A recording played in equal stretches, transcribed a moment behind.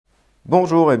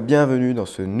Bonjour et bienvenue dans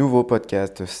ce nouveau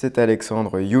podcast. C'est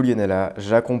Alexandre Julianella.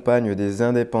 J'accompagne des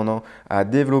indépendants à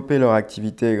développer leur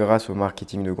activité grâce au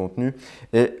marketing de contenu.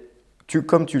 Et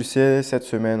comme tu le sais, cette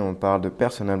semaine, on parle de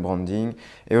personal branding.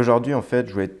 Et aujourd'hui, en fait,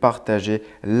 je voulais te partager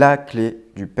la clé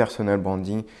du personal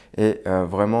branding et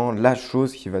vraiment la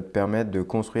chose qui va te permettre de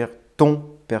construire ton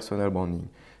personal branding.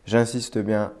 J'insiste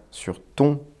bien sur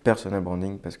ton personal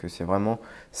branding parce que c'est vraiment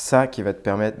ça qui va te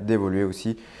permettre d'évoluer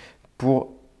aussi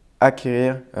pour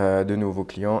acquérir de nouveaux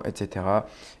clients, etc.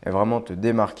 et vraiment te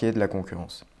démarquer de la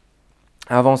concurrence.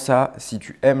 Avant ça, si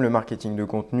tu aimes le marketing de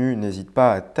contenu, n'hésite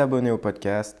pas à t'abonner au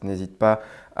podcast, n'hésite pas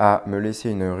à me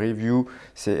laisser une review.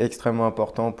 C'est extrêmement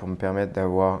important pour me permettre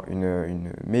d'avoir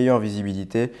une meilleure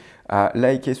visibilité, à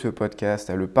liker ce podcast,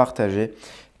 à le partager.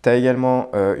 Tu as également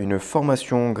une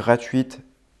formation gratuite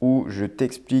où je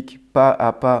t'explique pas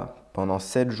à pas pendant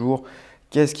 7 jours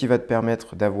qu'est-ce qui va te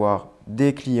permettre d'avoir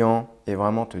des clients et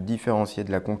vraiment te différencier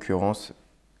de la concurrence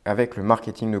avec le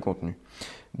marketing de contenu.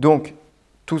 Donc,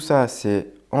 tout ça, c'est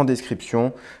en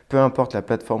description. Peu importe la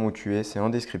plateforme où tu es, c'est en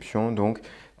description. Donc,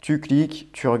 tu cliques,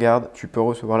 tu regardes, tu peux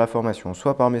recevoir la formation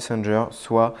soit par Messenger,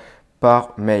 soit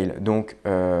par mail. Donc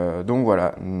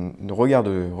voilà,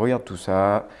 regarde tout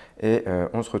ça et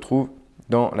on se retrouve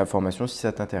dans la formation si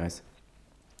ça t'intéresse.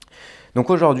 Donc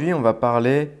aujourd'hui, on va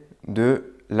parler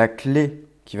de la clé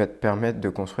qui va te permettre de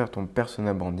construire ton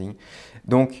personal branding.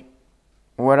 Donc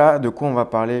voilà de quoi on va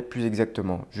parler plus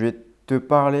exactement. Je vais te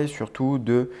parler surtout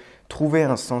de trouver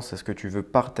un sens à ce que tu veux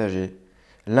partager,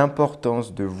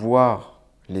 l'importance de voir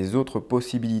les autres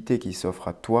possibilités qui s'offrent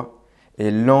à toi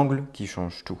et l'angle qui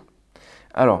change tout.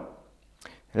 Alors,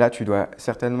 là, tu dois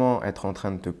certainement être en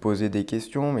train de te poser des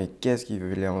questions, mais qu'est-ce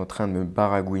qu'il est en train de me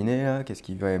baragouiner là? Qu'est-ce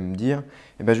qu'il va me dire?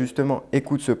 Et bien justement,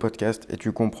 écoute ce podcast et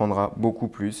tu comprendras beaucoup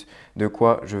plus de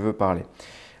quoi je veux parler.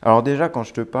 Alors déjà, quand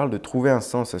je te parle de trouver un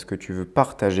sens à ce que tu veux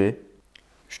partager,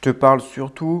 je te parle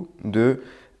surtout de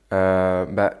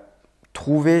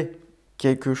trouver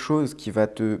quelque chose qui va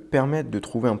te permettre de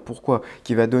trouver un pourquoi,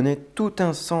 qui va donner tout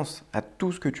un sens à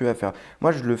tout ce que tu vas faire.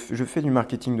 Moi, je fais du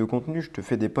marketing de contenu, je te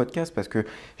fais des podcasts parce que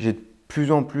j'ai de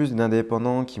plus en plus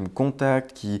d'indépendants qui me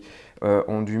contactent, qui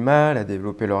ont du mal à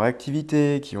développer leur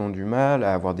activité, qui ont du mal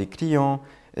à avoir des clients.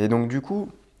 Et donc, du coup,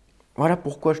 voilà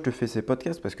pourquoi je te fais ces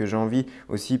podcasts, parce que j'ai envie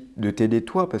aussi de t'aider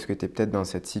toi, parce que tu es peut-être dans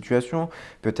cette situation,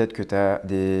 peut-être que tu as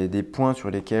des points sur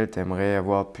lesquels tu aimerais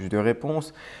avoir plus de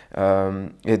réponses.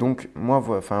 Et donc, moi,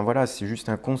 voilà, c'est juste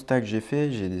un constat que j'ai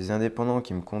fait. J'ai des indépendants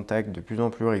qui me contactent de plus en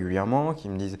plus régulièrement, qui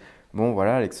me disent, bon,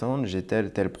 voilà, Alexandre, j'ai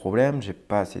tel problème, j'ai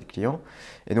pas assez de clients.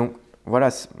 Et donc, voilà,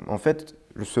 en fait,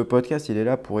 ce podcast, il est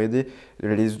là pour aider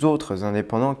les autres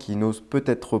indépendants qui n'osent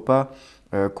peut-être pas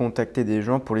contacter des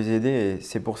gens pour les aider, et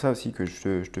c'est pour ça aussi que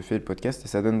je te fais le podcast et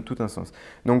ça donne tout un sens.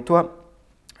 Donc toi,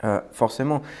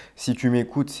 forcément, si tu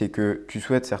m'écoutes, c'est que tu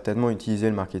souhaites certainement utiliser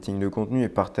le marketing de contenu et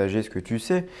partager ce que tu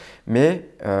sais, mais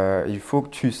il faut que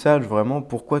tu saches vraiment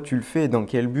pourquoi tu le fais et dans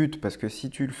quel but, parce que si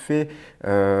tu le fais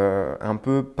un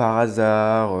peu par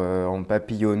hasard, en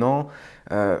papillonnant,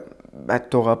 tu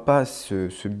n'auras pas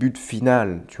ce but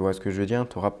final, tu vois ce que je veux dire,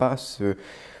 tu n'auras pas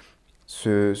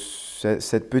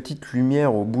cette petite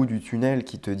lumière au bout du tunnel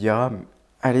qui te dira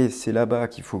allez, c'est là-bas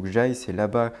qu'il faut que j'aille, c'est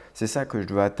là-bas, c'est ça que je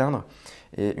dois atteindre.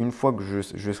 Et une fois que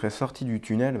je serai sorti du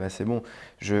tunnel, c'est bon,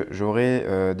 j'aurai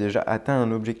déjà atteint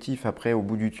un objectif. Après, au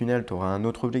bout du tunnel, tu auras un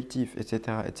autre objectif,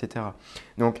 etc., etc.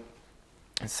 Donc,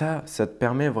 ça te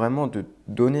permet vraiment de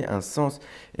donner un sens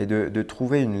et de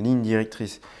trouver une ligne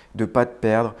directrice, de ne pas te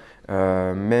perdre,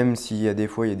 même s'il y a des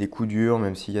fois il y a des coups durs,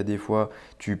 même s'il y a des fois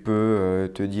tu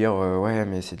peux te dire ouais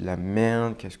mais c'est de la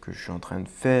merde, qu'est-ce que je suis en train de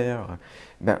faire?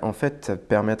 En fait, ça te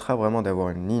permettra vraiment d'avoir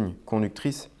une ligne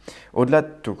conductrice. Au-delà de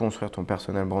te construire ton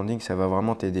personal branding, ça va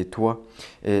vraiment t'aider toi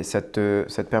et ça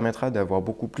te permettra d'avoir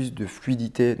beaucoup plus de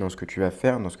fluidité dans ce que tu vas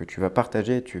faire, dans ce que tu vas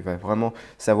partager. Tu vas vraiment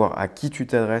savoir à qui tu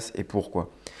t'adresses et pourquoi.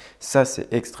 Ça,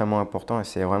 c'est extrêmement important et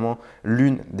c'est vraiment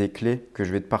l'une des clés que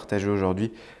je vais te partager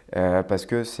aujourd'hui parce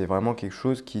que c'est vraiment quelque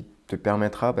chose qui te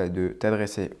permettra de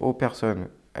t'adresser aux personnes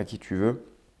à qui tu veux,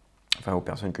 enfin aux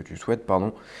personnes que tu souhaites,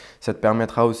 pardon. Ça te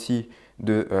permettra aussi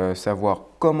de savoir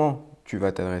comment tu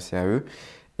vas t'adresser à eux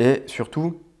et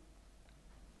surtout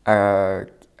à,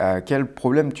 à quel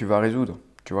problème tu vas résoudre,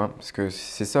 tu vois, parce que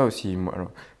c'est ça aussi.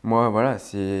 Moi, voilà,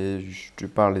 je te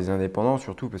parle des indépendants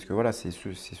surtout parce que voilà, c'est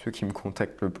ceux qui me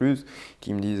contactent le plus,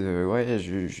 qui me disent ouais,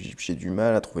 j'ai du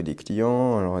mal à trouver des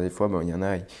clients. Alors des fois, il y en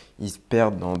a, ils se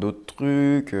perdent dans d'autres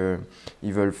trucs,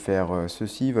 ils veulent faire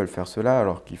ceci, ils veulent faire cela,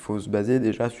 alors qu'il faut se baser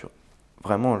déjà sur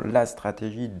vraiment la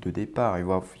stratégie de départ.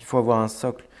 Il faut avoir un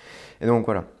socle. Et donc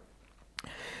voilà.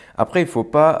 Après, il faut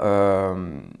pas.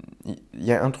 Il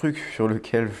y a un truc sur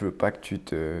lequel je veux pas que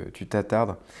tu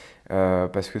t'attardes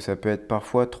parce que ça peut être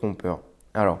parfois trompeur.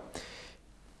 Alors,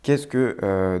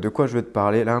 de quoi je veux te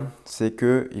parler là? C'est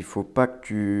que il faut pas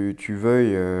que tu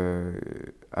veuilles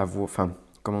avoir. Enfin,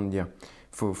 comment te dire?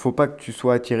 Faut pas que tu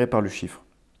sois attiré par le chiffre.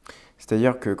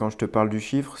 C'est-à-dire que quand je te parle du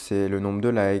chiffre, c'est le nombre de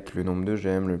likes, le nombre de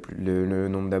j'aime, le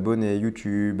nombre d'abonnés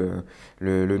YouTube,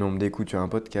 le nombre d'écoutes sur un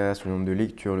podcast, le nombre de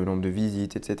lectures, le nombre de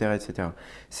visites, etc., etc.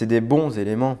 C'est des bons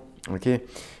éléments, ok?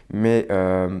 Mais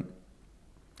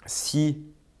si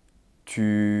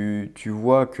tu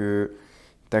vois que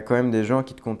tu as quand même des gens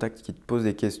qui te contactent, qui te posent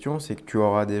des questions, c'est que tu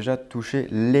auras déjà touché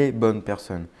les bonnes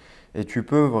personnes. Et tu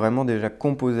peux vraiment déjà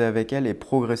composer avec elles et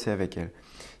progresser avec elles.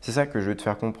 C'est ça que je veux te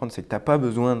faire comprendre, c'est que tu n'as pas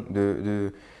besoin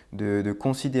de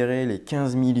considérer les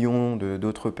 15 millions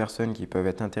d'autres personnes qui peuvent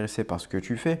être intéressées par ce que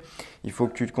tu fais. Il faut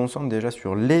que tu te concentres déjà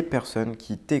sur les personnes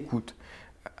qui t'écoutent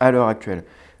à l'heure actuelle,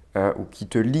 ou qui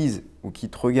te lisent, ou qui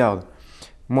te regardent.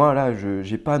 Moi, là, je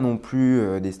n'ai pas non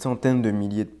plus des centaines de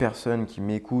milliers de personnes qui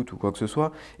m'écoutent ou quoi que ce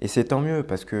soit. Et c'est tant mieux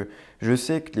parce que je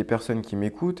sais que les personnes qui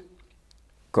m'écoutent,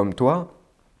 comme toi,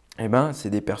 eh ben, c'est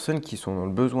des personnes qui sont dans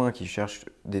le besoin, qui cherchent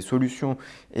des solutions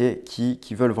et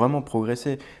qui veulent vraiment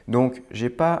progresser. Donc, je n'ai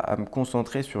pas à me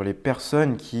concentrer sur les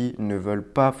personnes qui ne veulent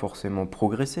pas forcément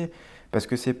progresser. Parce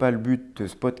que ce n'est pas le but de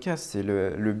ce podcast.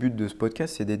 Le but de ce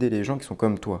podcast, c'est d'aider les gens qui sont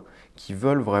comme toi, qui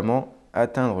veulent vraiment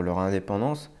atteindre leur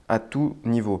indépendance à tout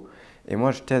niveau. Et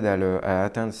moi, je t'aide à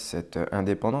atteindre cette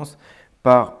indépendance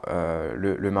par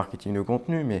le marketing de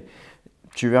contenu, mais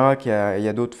tu verras qu'il y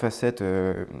a d'autres facettes,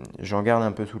 j'en garde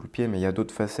un peu sous le pied, mais il y a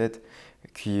d'autres facettes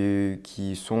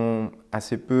qui sont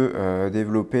assez peu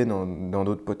développées dans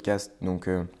d'autres podcasts. Donc,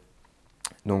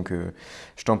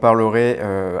 je t'en parlerai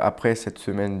après cette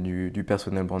semaine du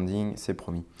personal branding, c'est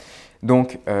promis.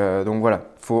 Donc voilà,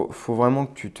 faut vraiment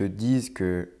que tu te dises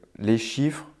que les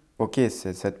chiffres, ok,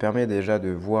 ça te permet déjà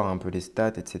de voir un peu les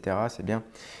stats, etc. C'est bien.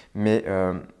 Mais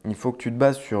il faut que tu te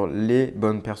bases sur les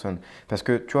bonnes personnes. Parce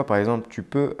que tu vois, par exemple, tu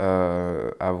peux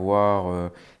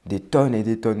avoir des tonnes et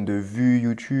des tonnes de vues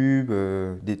YouTube,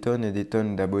 des tonnes et des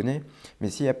tonnes d'abonnés. Mais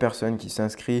s'il n'y a personne qui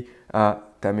s'inscrit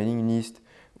à ta mailing list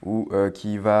ou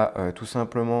qui va tout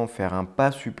simplement faire un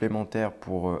pas supplémentaire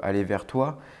pour aller vers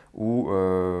toi, ou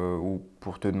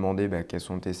pour te demander quels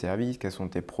sont tes services, quels sont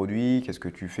tes produits, qu'est-ce que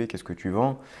tu fais, qu'est-ce que tu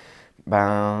vends,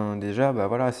 ben déjà,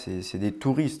 voilà, c'est des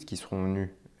touristes qui seront venus.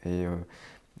 Et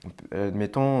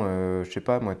admettons, je sais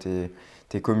pas, moi,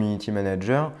 t'es community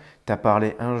manager, tu as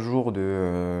parlé un jour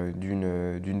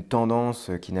d'une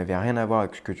tendance qui n'avait rien à voir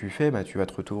avec ce que tu fais, tu vas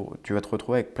te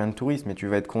retrouver avec plein de touristes, mais tu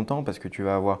vas être content parce que tu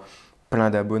vas avoir plein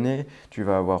d'abonnés, tu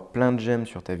vas avoir plein de j'aime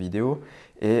sur ta vidéo,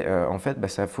 et en fait,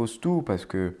 ça fausse tout parce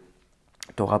que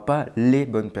tu n'auras pas les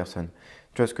bonnes personnes.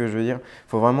 Tu vois ce que je veux dire? Il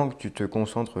faut vraiment que tu te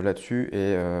concentres là-dessus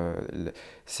et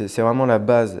c'est vraiment la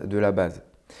base de la base.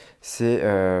 C'est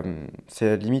à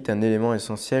la limite un élément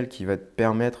essentiel qui va te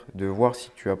permettre de voir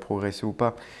si tu as progressé ou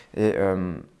pas. Et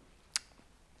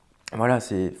voilà,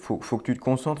 faut que tu te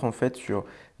concentres en fait sur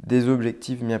des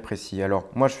objectifs bien précis. Alors,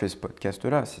 moi, je fais ce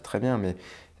podcast-là, c'est très bien, mais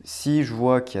si je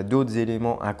vois qu'il y a d'autres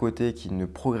éléments à côté qui ne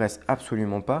progressent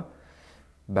absolument pas,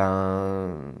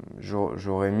 ben,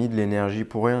 j'aurais mis de l'énergie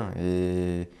pour rien.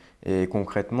 Et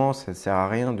concrètement, ça ne sert à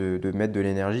rien de mettre de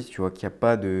l'énergie si tu vois qu'il n'y a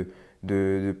pas de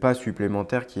pas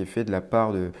supplémentaire qui est fait de la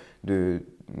part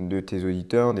de tes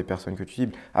auditeurs, des personnes que tu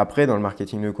cibles. Après, dans le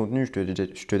marketing de contenu, je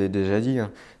te l'ai déjà dit,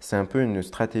 hein, c'est un peu une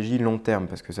stratégie long terme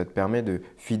parce que ça te permet de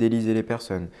fidéliser les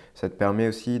personnes. Ça te permet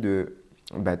aussi de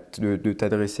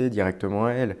t'adresser directement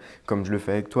à elles, comme je le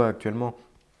fais avec toi actuellement.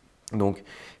 Donc,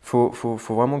 faut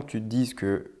vraiment que tu te dises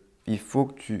que il faut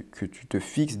que tu te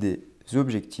fixes des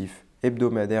objectifs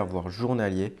hebdomadaires, voire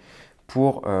journaliers,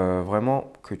 pour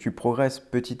vraiment que tu progresses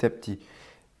petit à petit.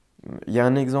 Il y a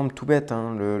un exemple tout bête,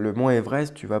 hein, le mont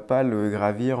Everest, tu vas pas le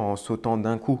gravir en sautant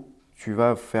d'un coup. Tu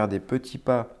vas faire des petits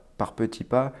pas par petits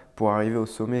pas pour arriver au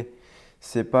sommet.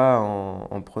 C'est pas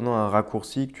en prenant un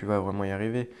raccourci que tu vas vraiment y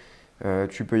arriver.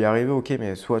 Tu peux y arriver, ok,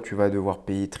 mais soit tu vas devoir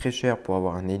payer très cher pour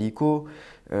avoir un hélico,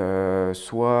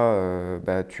 soit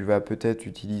tu vas peut-être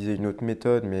utiliser une autre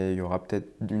méthode, mais il y aura peut-être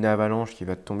une avalanche qui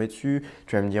va te tomber dessus.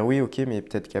 Tu vas me dire, oui, ok, mais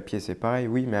peut-être qu'à pied c'est pareil.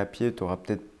 Oui, mais à pied, tu auras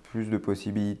peut-être plus de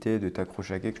possibilités de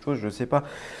t'accrocher à quelque chose, je ne sais pas.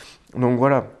 Donc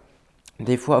voilà,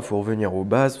 des fois, il faut revenir aux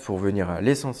bases, il faut revenir à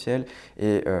l'essentiel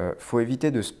et il faut éviter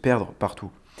de se perdre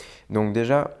partout. Donc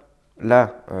déjà,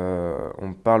 là,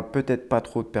 on parle peut-être pas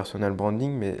trop de personal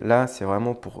branding, mais là, c'est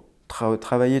vraiment pour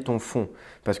travailler ton fond.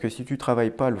 Parce que si tu ne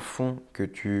travailles pas le fond, que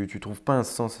tu ne trouves pas un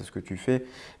sens à ce que tu fais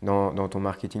dans ton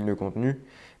marketing de contenu,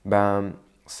 ben,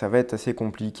 ça va être assez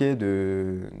compliqué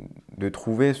de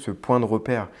trouver ce point de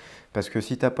repère. Parce que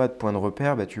si tu n'as pas de point de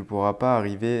repère, bah, tu ne pourras pas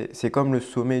arriver. C'est comme le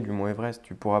sommet du mont Everest,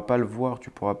 tu ne pourras pas le voir, tu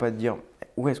ne pourras pas te dire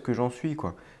où est-ce que j'en suis,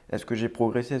 quoi. Est-ce que j'ai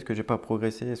progressé, est-ce que j'ai pas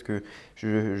progressé, est-ce que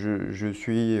je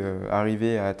suis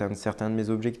arrivé à atteindre certains de mes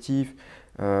objectifs.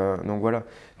 Donc voilà,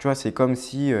 tu vois, c'est comme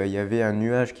si il y avait un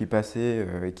nuage qui passait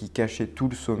et qui cachait tout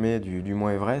le sommet du mont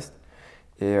Everest.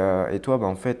 Et toi, bah,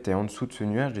 en fait, tu es en dessous de ce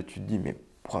nuage et tu te dis, mais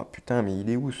oh, putain, mais il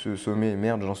est où ce sommet?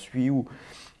 Merde, j'en suis où?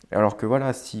 Alors que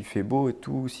voilà, s'il fait beau et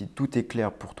tout, si tout est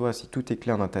clair pour toi, si tout est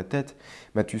clair dans ta tête,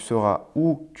 bah, tu sauras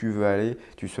où tu veux aller,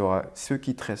 tu sauras ce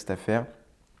qui te reste à faire,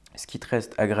 ce qui te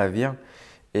reste à gravir.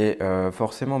 Et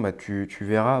forcément, bah, tu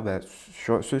verras bah,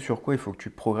 ce sur quoi il faut que tu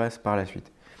progresses par la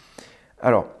suite.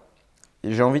 Alors,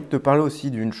 j'ai envie de te parler aussi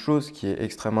d'une chose qui est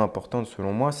extrêmement importante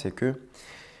selon moi, c'est que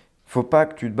faut pas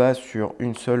que tu te bases sur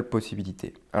une seule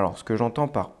possibilité. Alors, ce que j'entends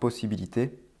par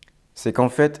possibilité, c'est qu'en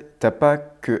fait, tu n'as pas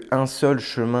qu'un seul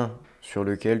chemin sur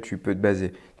lequel tu peux te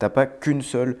baser. Tu n'as pas qu'une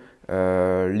seule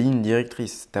ligne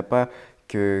directrice. Tu n'as pas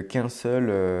qu'un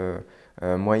seul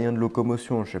moyen de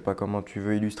locomotion. Je ne sais pas comment tu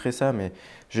veux illustrer ça, mais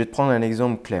je vais te prendre un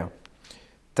exemple clair.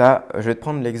 Je vais te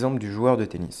prendre l'exemple du joueur de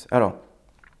tennis. Alors,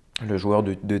 le joueur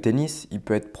de tennis, il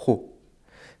peut être pro.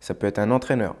 Ça peut être un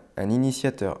entraîneur, un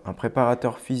initiateur, un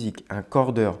préparateur physique, un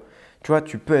cordeur. Tu vois,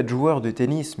 tu peux être joueur de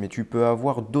tennis, mais tu peux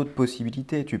avoir d'autres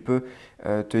possibilités. Tu peux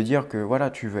te dire que voilà,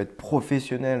 tu veux être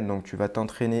professionnel, donc tu vas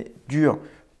t'entraîner dur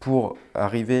pour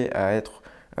arriver à être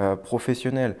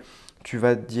professionnel. Tu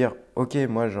vas te dire, ok,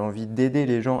 moi j'ai envie d'aider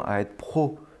les gens à être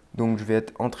pro, donc je vais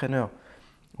être entraîneur.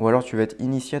 Ou alors tu veux être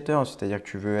initiateur, c'est-à-dire que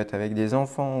tu veux être avec des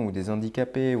enfants ou des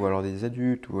handicapés ou alors des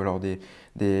adultes ou alors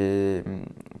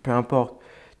peu importe.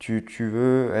 Tu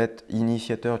veux être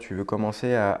initiateur, tu veux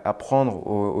commencer à apprendre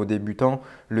aux débutants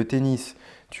le tennis.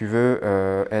 Tu veux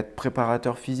être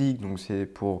préparateur physique, donc c'est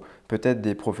pour peut-être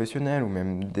des professionnels ou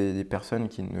même des personnes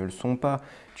qui ne le sont pas.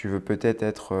 Tu veux peut-être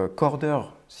être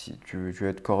cordeur, si tu veux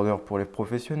être cordeur pour les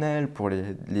professionnels, pour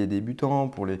les débutants,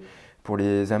 pour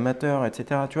les amateurs,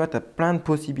 etc. Tu vois, tu as plein de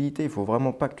possibilités, il ne faut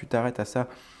vraiment pas que tu t'arrêtes à ça.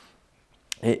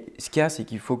 Et ce qu'il y a, c'est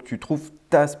qu'il faut que tu trouves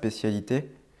ta spécialité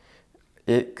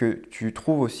et que tu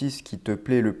trouves aussi ce qui te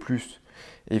plaît le plus.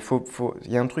 Et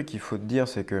il y a un truc qu'il faut te dire,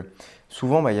 c'est que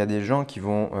souvent, bah, il y a des gens qui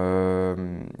vont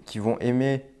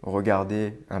aimer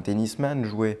regarder un tennisman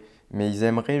jouer, mais ils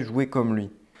aimeraient jouer comme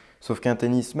lui. Sauf qu'un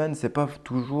tennisman, c'est pas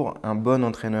toujours un bon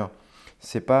entraîneur.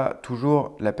 C'est pas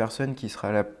toujours la personne qui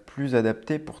sera la plus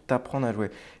adaptée pour t'apprendre à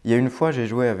jouer. Il y a une fois, j'ai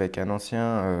joué avec un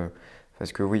ancien,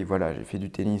 parce que oui, voilà, j'ai fait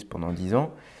du tennis pendant 10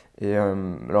 ans. Et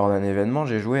lors d'un événement,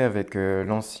 j'ai joué avec un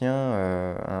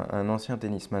ancien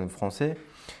tennisman français.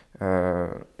 Euh,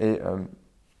 et, euh,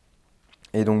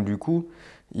 et donc, du coup,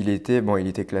 il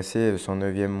était classé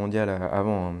 109e mondial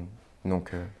avant, hein.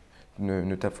 Donc,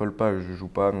 ne t'affole pas, je joue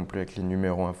pas non plus avec les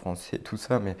numéros 1 français, tout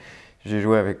ça, mais j'ai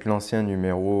joué avec l'ancien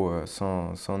numéro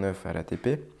 109 à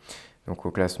l'ATP, donc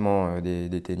au classement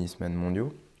des tennisman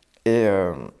mondiaux. Et,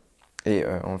 euh,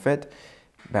 en fait,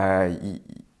 bah,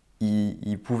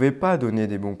 il pouvait pas donner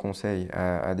des bons conseils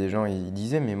à des gens. Il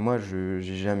disait, mais moi, je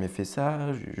n'ai jamais fait ça,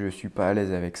 je suis pas à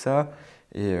l'aise avec ça,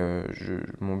 et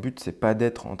mon but, c'est pas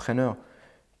d'être entraîneur.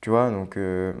 Tu vois, donc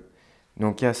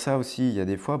il y a ça aussi. Il y a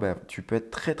des fois, bah, tu peux être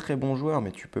très très bon joueur,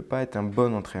 mais tu peux pas être un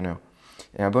bon entraîneur.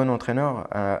 Et un bon entraîneur,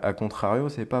 à contrario,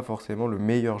 c'est pas forcément le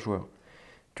meilleur joueur.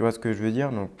 Tu vois ce que je veux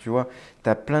dire? Donc, tu vois, tu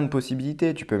as plein de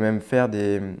possibilités. Tu peux même faire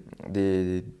des,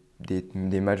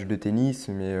 des matchs de tennis,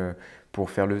 mais pour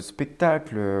faire le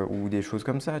spectacle ou des choses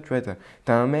comme ça. Tu vois, tu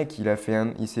as un mec,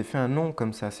 il s'est fait un nom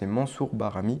comme ça, c'est Mansour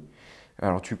Barami.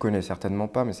 Alors, tu connais certainement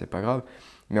pas, mais c'est pas grave.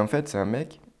 Mais en fait, c'est un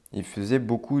mec, il faisait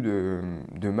beaucoup de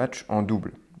matchs en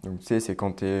double. Donc, tu sais, c'est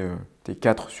quand tu es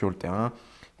 4 sur le terrain,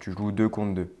 tu joues 2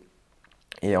 contre 2.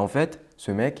 Et en fait,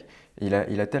 ce mec, il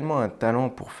a tellement un talent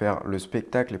pour faire le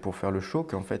spectacle et pour faire le show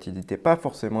qu'en fait, il n'était pas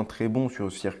forcément très bon sur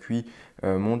le circuit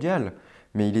mondial,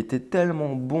 mais il était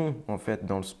tellement bon en fait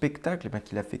dans le spectacle ben,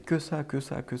 qu'il a fait que ça, que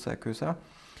ça, que ça, que ça,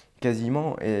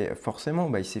 quasiment. Et forcément,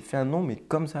 bah, il s'est fait un nom, mais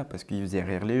comme ça, parce qu'il faisait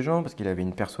rire les gens, parce qu'il avait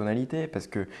une personnalité, parce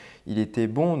qu'il était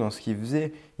bon dans ce qu'il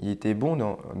faisait, il était bon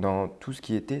dans tout ce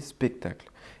qui était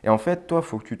spectacle. Et en fait, toi, il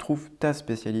faut que tu trouves ta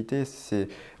spécialité.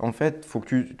 En fait, il faut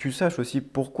que tu saches aussi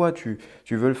pourquoi tu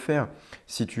veux le faire.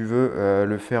 Si tu veux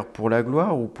le faire pour la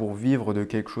gloire ou pour vivre de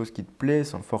quelque chose qui te plaît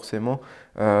sans forcément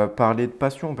parler de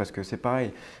passion, parce que c'est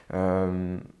pareil.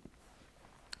 Euh,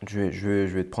 je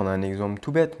vais te prendre un exemple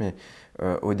tout bête, mais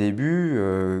au début,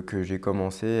 que j'ai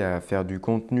commencé à faire du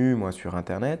contenu, moi, sur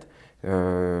Internet,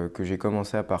 que j'ai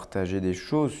commencé à partager des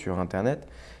choses sur Internet,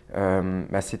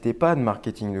 C'était pas de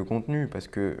marketing de contenu parce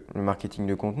que le marketing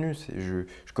de contenu, je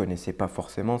connaissais pas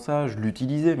forcément ça, je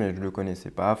l'utilisais mais je le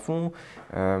connaissais pas à fond.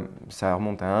 Ça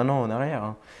remonte à 1 an en arrière,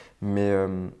 hein. Mais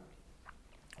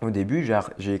au début,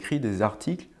 j'ai écrit des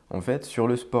articles en fait sur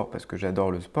le sport parce que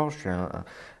j'adore le sport. Je suis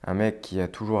un mec qui a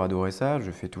toujours adoré ça.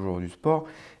 Je fais toujours du sport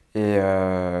et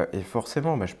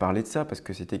forcément, je parlais de ça parce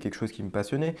que c'était quelque chose qui me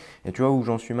passionnait. Et tu vois où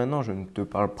j'en suis maintenant, je ne te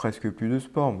parle presque plus de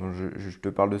sport. Bon, je te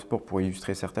parle de sport pour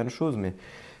illustrer certaines choses,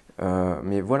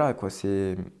 mais voilà quoi.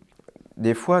 C'est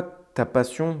des fois ta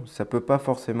passion, ça peut pas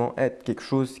forcément être quelque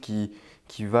chose qui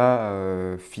va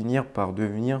finir par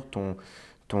devenir ton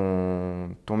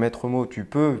maître mot. Tu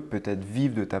peux peut-être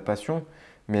vivre de ta passion,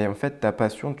 mais en fait, ta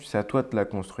passion, c'est à toi de la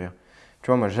construire. Tu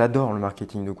vois, moi, j'adore le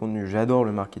marketing de contenu, j'adore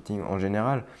le marketing en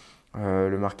général,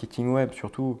 le marketing web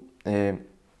surtout. Et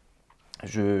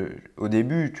au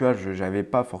début, tu vois, je n'avais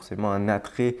pas forcément un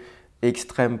attrait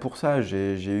extrême pour ça.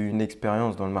 J'ai eu une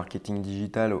expérience dans le marketing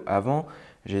digital avant,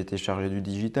 j'ai été chargé du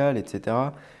digital, etc.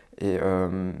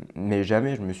 Mais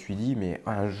jamais je me suis dit, mais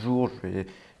un jour,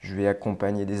 je vais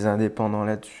accompagner des indépendants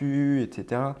là-dessus,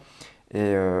 etc.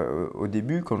 Au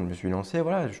début, quand je me suis lancé,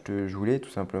 voilà, je voulais tout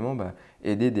simplement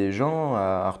aider des gens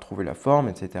à retrouver la forme,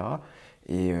 etc.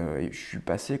 Et je suis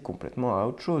passé complètement à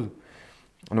autre chose.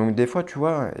 Donc des fois, tu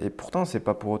vois, et pourtant, c'est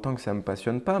pas pour autant que ça me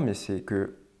passionne pas, mais c'est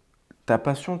que ta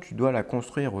passion, tu dois la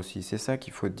construire aussi. C'est ça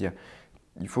qu'il faut te dire.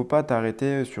 Il faut pas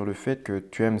t'arrêter sur le fait que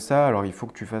tu aimes ça, alors il faut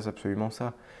que tu fasses absolument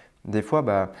ça. Des fois,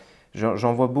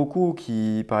 j'en vois beaucoup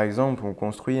qui, par exemple, ont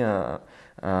construit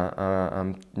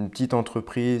une petite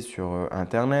entreprise sur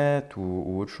Internet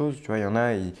ou autre chose. Tu vois, il y en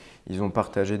a, ils ont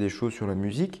partagé des choses sur la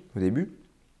musique au début,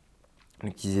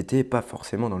 donc ils n'étaient pas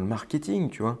forcément dans le marketing,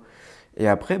 tu vois. Et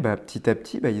après, petit à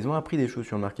petit, ils ont appris des choses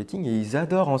sur le marketing et ils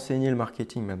adorent enseigner le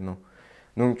marketing maintenant.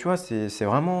 Donc, tu vois, c'est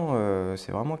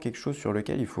vraiment quelque chose sur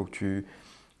lequel il faut que tu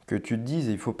te dises,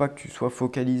 il ne faut pas que tu sois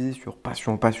focalisé sur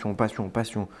passion, passion, passion,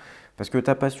 passion. Parce que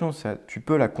ta passion, ça, tu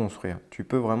peux la construire, tu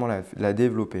peux vraiment la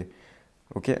développer.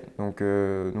 Ok? Donc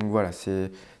voilà,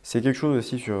 c'est quelque chose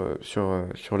aussi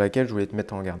sur laquelle je voulais te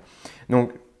mettre en garde.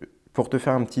 Donc, pour te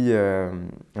faire un petit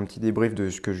débrief de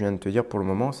ce que je viens de te dire pour le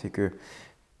moment, c'est que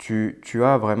tu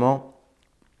as vraiment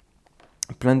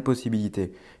plein de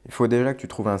possibilités. Il faut déjà que tu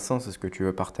trouves un sens à ce que tu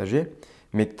veux partager,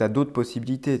 mais que tu as d'autres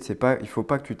possibilités. Il ne faut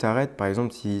pas que tu t'arrêtes. Par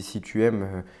exemple, si tu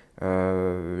aimes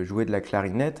jouer de la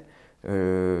clarinette,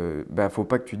 faut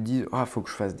pas que tu te dises « Ah, faut que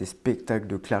je fasse des spectacles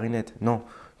de clarinette ». Non,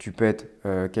 tu peux être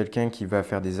quelqu'un qui va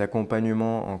faire des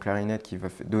accompagnements en clarinette, qui va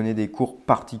donner des cours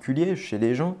particuliers chez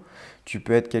les gens. Tu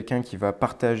peux être quelqu'un qui va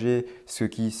partager ce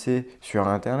qu'il sait sur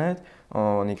Internet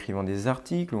en écrivant des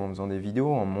articles ou en faisant des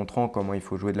vidéos, en montrant comment il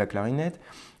faut jouer de la clarinette,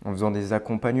 en faisant des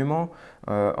accompagnements,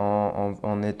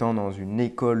 en étant dans une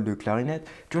école de clarinette.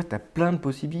 Tu vois, tu as plein de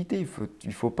possibilités.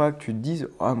 Il faut pas que tu te dises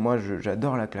 « Ah, moi,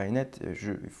 j'adore la clarinette,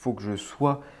 il faut que je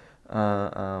sois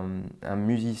un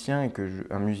musicien,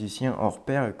 un musicien hors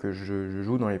pair et que je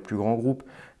joue dans les plus grands groupes. »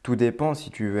 Tout dépend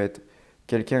si tu veux être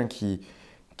quelqu'un qui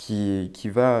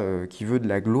veut de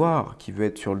la gloire, qui veut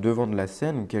être sur le devant de la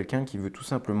scène ou quelqu'un qui veut tout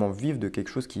simplement vivre de quelque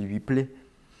chose qui lui plaît.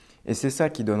 Et c'est ça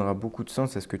qui donnera beaucoup de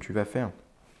sens à ce que tu vas faire.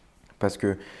 Parce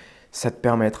que ça te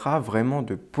permettra vraiment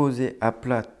de poser à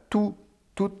plat toute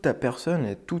ta personne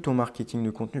et tout ton marketing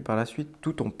de contenu par la suite,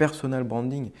 tout ton personal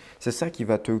branding. C'est ça qui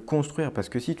va te construire. Parce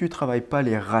que si tu ne travailles pas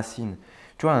les racines,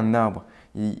 tu vois, un arbre,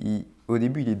 au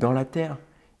début, il est dans la terre.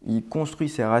 Il construit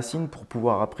ses racines pour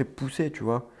pouvoir après pousser, tu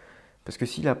vois. Parce que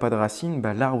s'il n'a pas de racines,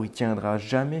 l'arbre, il tiendra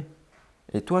jamais.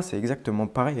 Et toi, c'est exactement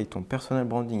pareil avec ton personal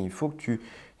branding. Il faut que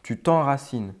tu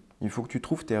t'enracines. Il faut que tu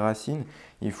trouves tes racines.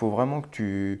 Il faut vraiment que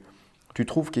tu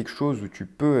trouves quelque chose où tu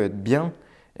peux être bien.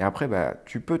 Et après,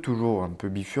 tu peux toujours un peu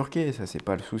bifurquer, ça, c'est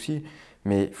pas le souci.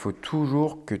 Mais il faut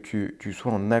toujours que tu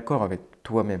sois en accord avec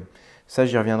toi-même. Ça,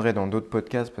 j'y reviendrai dans d'autres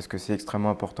podcasts parce que c'est extrêmement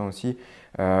important aussi.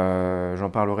 J'en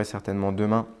parlerai certainement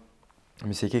demain.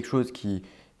 Mais c'est quelque chose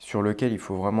sur lequel il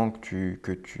faut vraiment que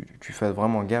tu fasses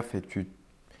vraiment gaffe et que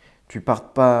tu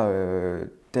partes pas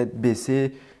tête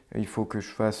baissée. Il faut que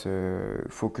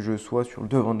faut que je sois sur le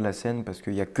devant de la scène parce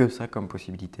qu'il n'y a que ça comme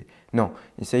possibilité. Non,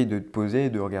 essaye de te poser et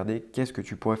de regarder qu'est-ce que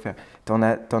tu pourrais faire. T'en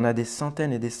as des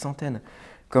centaines et des centaines.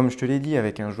 Comme je te l'ai dit,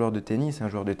 avec un joueur de tennis,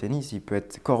 il peut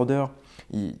être cordeur,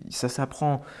 ça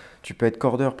s'apprend. Tu peux être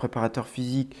cordeur, préparateur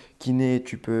physique, kiné,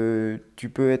 tu peux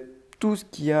être tout ce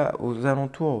qu'il y a aux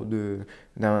alentours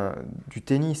du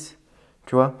tennis,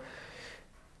 tu vois.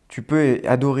 Tu peux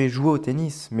adorer jouer au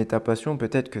tennis, mais ta passion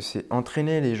peut-être que c'est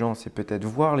entraîner les gens, c'est peut-être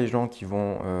voir les gens qui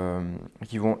vont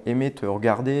aimer te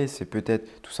regarder, c'est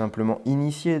peut-être tout simplement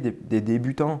initier des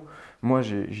débutants. Moi,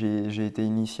 j'ai été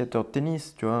initiateur de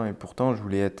tennis, tu vois, et pourtant, je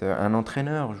voulais être un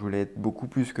entraîneur, je voulais être beaucoup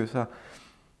plus que ça.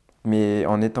 Mais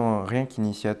en étant rien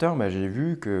qu'initiateur, bah, j'ai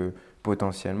vu que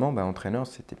potentiellement, bah, entraîneur,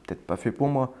 c'était peut-être pas fait pour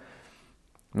moi.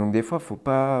 Donc des fois, faut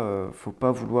pas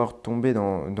vouloir tomber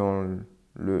dans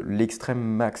l'extrême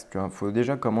max, tu vois. Faut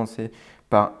déjà commencer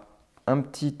par un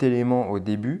petit élément au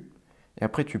début, et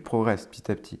après tu progresses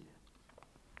petit à petit.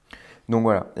 Donc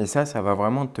voilà, et ça va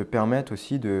vraiment te permettre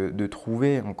aussi de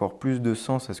trouver encore plus de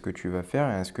sens à ce que tu vas faire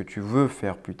et à ce que tu veux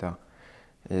faire plus tard.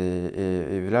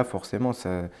 Et là, forcément,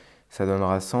 ça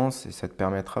donnera sens et ça te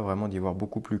permettra vraiment d'y voir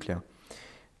beaucoup plus clair.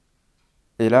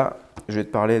 Et là, je vais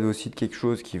te parler aussi de quelque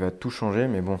chose qui va tout changer,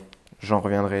 mais bon, j'y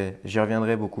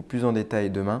reviendrai beaucoup plus en détail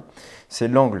demain. C'est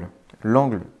l'angle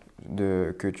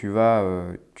que tu vas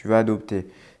adopter.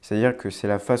 C'est-à-dire que c'est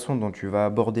la façon dont tu vas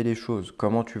aborder les choses,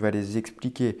 comment tu vas les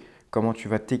expliquer, comment tu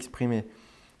vas t'exprimer.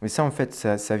 Mais ça, en fait,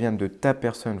 ça vient de ta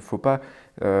personne. Faut pas,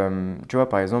 tu vois,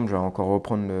 par exemple, je vais encore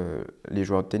reprendre les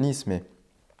joueurs de tennis, mais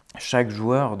chaque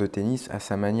joueur de tennis a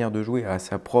sa manière de jouer, a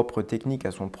sa propre technique,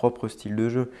 a son propre style de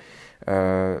jeu.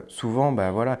 Souvent, bah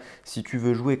voilà, si tu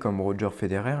veux jouer comme Roger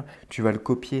Federer, tu vas le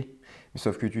copier.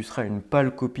 Sauf que tu seras une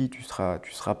pâle copie, tu seras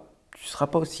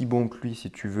pas aussi bon que lui si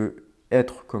tu veux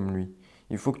être comme lui.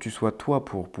 Il faut que tu sois toi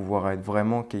pour pouvoir être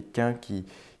vraiment quelqu'un qui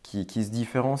se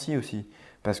différencie aussi.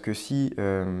 Parce que si,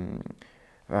 je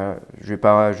vais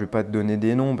pas te donner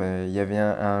des noms, bah, il y avait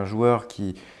un joueur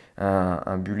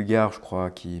un Bulgare, je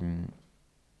crois,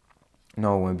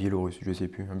 non, ou un Biélorusse, je sais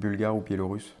plus, un Bulgare ou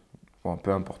Biélorusse. Bon,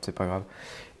 peu importe, c'est pas grave.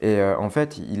 Et en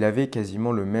fait, il avait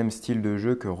quasiment le même style de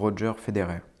jeu que Roger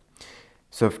Federer.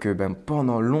 Sauf que ben,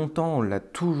 pendant longtemps, on l'a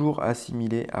toujours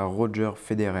assimilé à Roger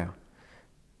Federer.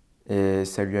 Et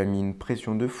ça lui a mis une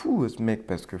pression de fou, ce mec,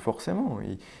 parce que forcément,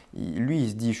 lui, il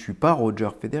se dit, je suis pas Roger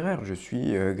Federer, je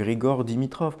suis Grigor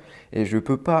Dimitrov, et je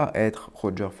peux pas être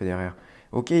Roger Federer.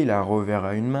 Ok, il a un revers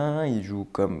à une main,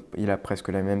 il a presque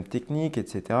la même technique,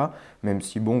 etc. Même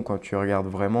si bon, quand tu regardes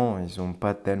vraiment, ils ont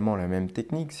pas tellement la même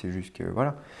technique, c'est juste que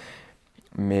voilà.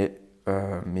 Mais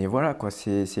voilà, quoi,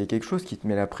 c'est quelque chose qui te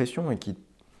met la pression et qui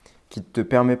ne te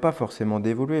permet pas forcément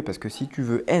d'évoluer. Parce que si tu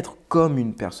veux être comme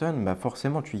une personne, bah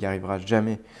forcément, tu n'y arriveras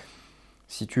jamais.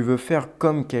 Si tu veux faire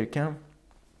comme quelqu'un,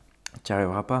 tu n'y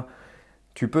arriveras pas.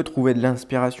 Tu peux trouver de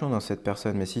l'inspiration dans cette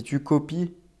personne, mais si tu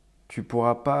copies, tu ne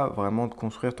pourras pas vraiment te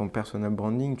construire ton personal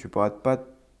branding, tu ne pourras pas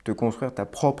te construire ta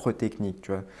propre technique,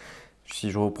 tu vois.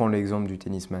 Si je reprends l'exemple du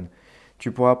tennisman. Tu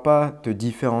ne pourras pas te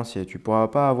différencier, tu ne pourras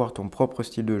pas avoir ton propre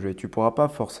style de jeu, tu ne pourras pas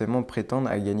forcément prétendre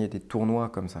à gagner des tournois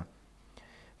comme ça.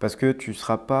 Parce que tu ne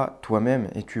seras pas toi-même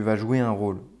et tu vas jouer un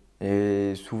rôle.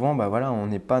 Et souvent, bah voilà, on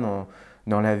n'est pas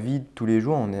dans la vie de tous les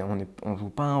jours, on joue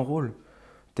pas un rôle.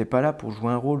 T'es pas là pour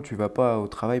jouer un rôle, tu vas pas au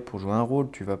travail pour jouer un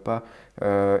rôle, tu vas pas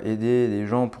aider les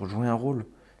gens pour jouer un rôle.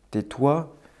 T'es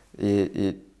toi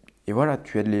et voilà,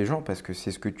 tu aides les gens parce que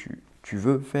c'est ce que tu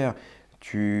veux faire.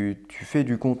 Tu fais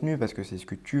du contenu parce que c'est ce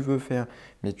que tu veux faire.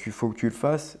 Mais il faut que tu le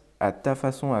fasses à ta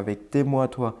façon, avec tes mots à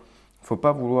toi. Faut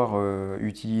pas vouloir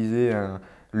utiliser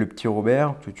le petit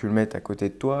Robert, que tu le mettes à côté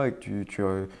de toi et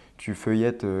que tu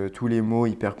feuillettes tous les mots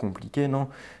hyper compliqués. Non,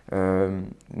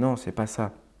 non, c'est pas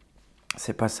ça.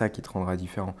 C'est pas ça qui te rendra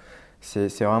différent.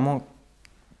 C'est vraiment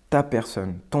ta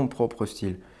personne, ton propre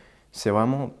style. C'est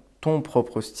vraiment ton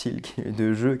propre style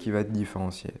de jeu qui va te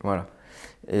différencier. Voilà.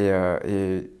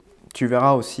 Et tu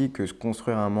verras aussi que se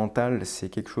construire un mental, c'est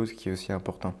quelque chose qui est aussi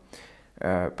important.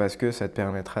 Parce que ça te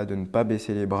permettra de ne pas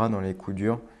baisser les bras dans les coups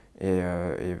durs. Et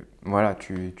voilà,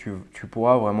 tu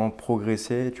pourras vraiment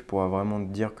progresser, tu pourras vraiment te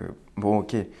dire que, bon,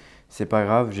 ok, c'est pas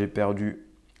grave, j'ai perdu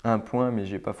un point, mais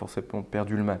j'ai pas forcément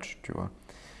perdu le match, tu vois.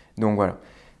 Donc voilà.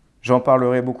 J'en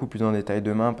parlerai beaucoup plus en détail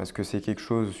demain parce que c'est quelque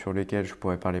chose sur lequel je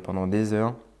pourrais parler pendant des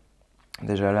heures.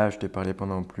 Déjà là, je t'ai parlé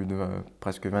pendant plus de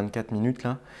presque 24 minutes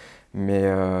là. Mais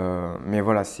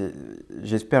voilà,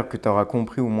 j'espère que tu auras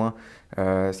compris au moins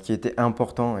ce qui était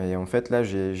important. Et en fait, là,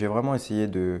 j'ai vraiment essayé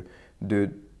de, de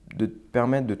te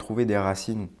permettre de trouver des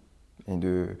racines et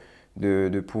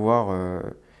de pouvoir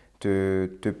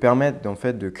te permettre en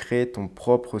fait, de créer ton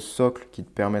propre socle qui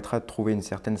te permettra de trouver une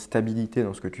certaine stabilité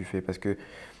dans ce que tu fais. Parce que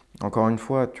encore une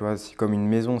fois, tu vois, c'est comme une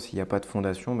maison, s'il n'y a pas de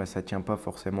fondation, bah, ça ne tient pas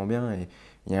forcément bien. Et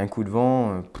il y a un coup de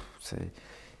vent,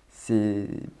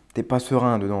 t'es pas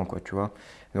serein dedans, quoi, tu vois.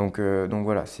 Donc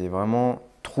voilà, c'est vraiment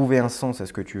trouver un sens à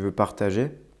ce que tu veux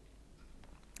partager.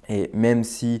 Et même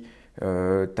si tu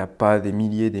n'as pas des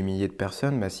milliers de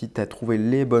personnes, bah, si tu as trouvé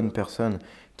les bonnes personnes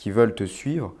qui veulent te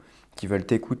suivre, qui veulent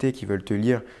t'écouter, qui veulent te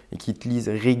lire et qui te lisent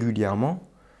régulièrement,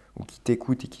 ou qui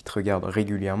t'écoutent et qui te regardent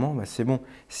régulièrement, bah c'est bon.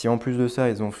 Si en plus de ça,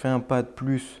 ils ont fait un pas de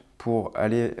plus pour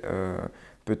aller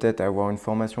peut-être avoir une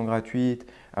formation gratuite,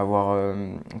 avoir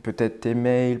peut-être tes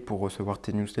mails pour recevoir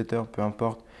tes newsletters, peu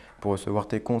importe, pour recevoir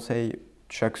tes conseils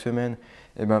chaque semaine,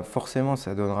 et ben forcément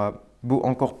ça donnera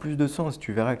encore plus de sens.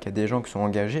 Tu verras qu'il y a des gens qui sont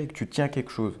engagés et que tu tiens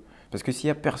quelque chose. Parce que s'il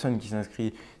n'y a personne qui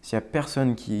s'inscrit, s'il n'y a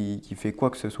personne qui fait quoi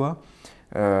que ce soit,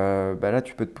 bah là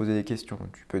tu peux te poser des questions.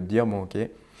 Tu peux te dire, bon ok,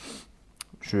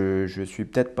 je suis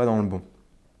peut-être pas dans le bon.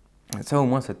 Ça au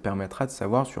moins ça te permettra de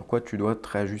savoir sur quoi tu dois te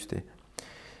réajuster.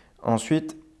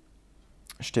 Ensuite,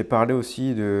 je t'ai parlé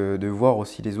aussi de voir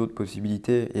aussi les autres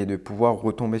possibilités et de pouvoir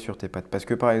retomber sur tes pattes. Parce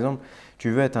que par exemple,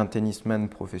 tu veux être un tennisman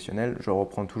professionnel, je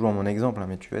reprends toujours mon exemple,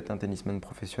 mais tu veux être un tennisman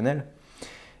professionnel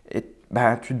et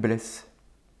bah, tu te blesses.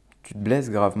 Tu te blesses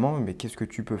gravement, mais qu'est-ce que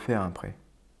tu peux faire après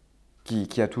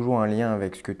qui a toujours un lien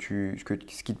avec ce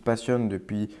qui te passionne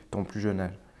depuis ton plus jeune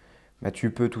âge. Bah, tu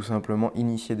peux tout simplement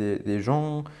initier des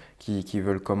gens qui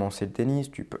veulent commencer le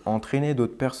tennis, tu peux entraîner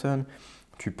d'autres personnes,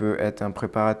 tu peux être un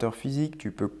préparateur physique,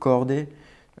 tu peux corder.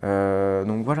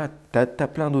 Donc voilà, tu as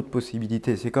plein d'autres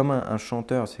possibilités. C'est comme un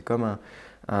chanteur, c'est comme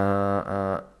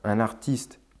un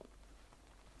artiste.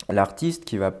 L'artiste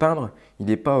qui va peindre, il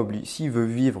n'est pas obligé, s'il veut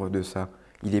vivre de ça,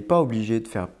 il n'est pas obligé de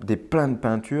faire plein de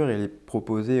peintures et les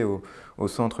proposer au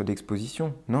centre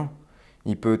d'exposition. Non,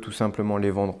 il peut tout simplement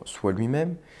les vendre soit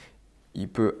lui-même, il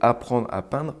peut apprendre à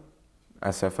peindre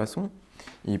à sa façon,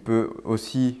 il peut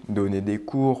aussi donner des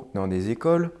cours dans des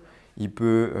écoles, il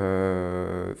peut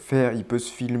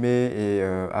se filmer et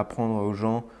apprendre aux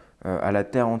gens à la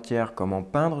terre entière comment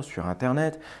peindre sur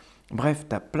Internet. Bref,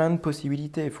 tu as plein de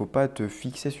possibilités, il ne faut pas te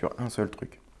fixer sur un seul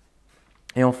truc.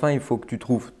 Et enfin, il faut que tu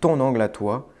trouves ton angle à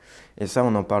toi, et ça,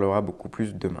 on en parlera beaucoup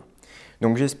plus demain.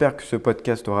 Donc j'espère que ce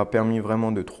podcast t'aura permis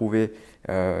vraiment de trouver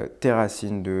tes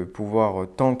racines, de pouvoir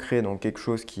t'ancrer dans quelque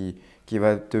chose qui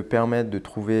va te permettre de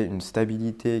trouver une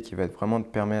stabilité, qui va vraiment te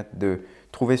permettre de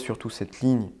trouver surtout cette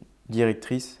ligne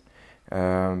directrice,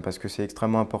 parce que c'est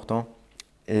extrêmement important,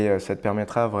 et ça te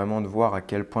permettra vraiment de voir à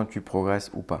quel point tu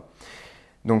progresses ou pas.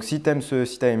 Donc si tu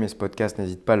as aimé ce podcast,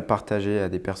 n'hésite pas à le partager à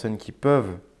des personnes qui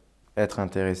peuvent être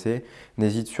intéressées.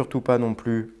 N'hésite surtout pas non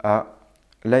plus à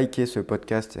liker ce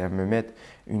podcast et à me mettre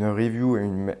une review et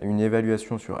une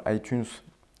évaluation sur iTunes.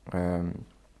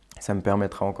 Ça me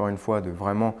permettra encore une fois de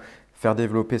vraiment faire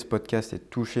développer ce podcast et de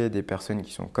toucher des personnes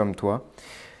qui sont comme toi.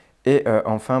 Et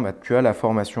enfin, tu as la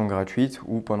formation gratuite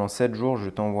où pendant 7 jours, je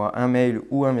t'envoie un mail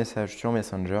ou un message sur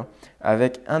Messenger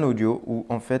avec un audio où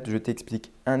en fait, je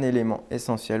t'explique un élément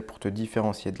essentiel pour te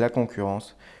différencier de la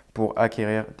concurrence pour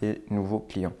acquérir des nouveaux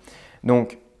clients.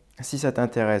 Donc, si ça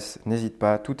t'intéresse, n'hésite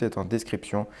pas, tout est en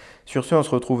description. Sur ce, on se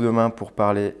retrouve demain pour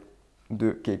parler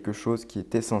de quelque chose qui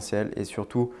est essentiel et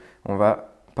surtout, on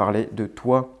va parler de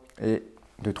toi et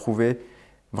de trouver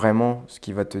vraiment ce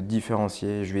qui va te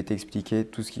différencier. Je vais t'expliquer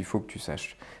tout ce qu'il faut que tu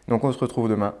saches. Donc on se retrouve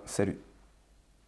demain. Salut!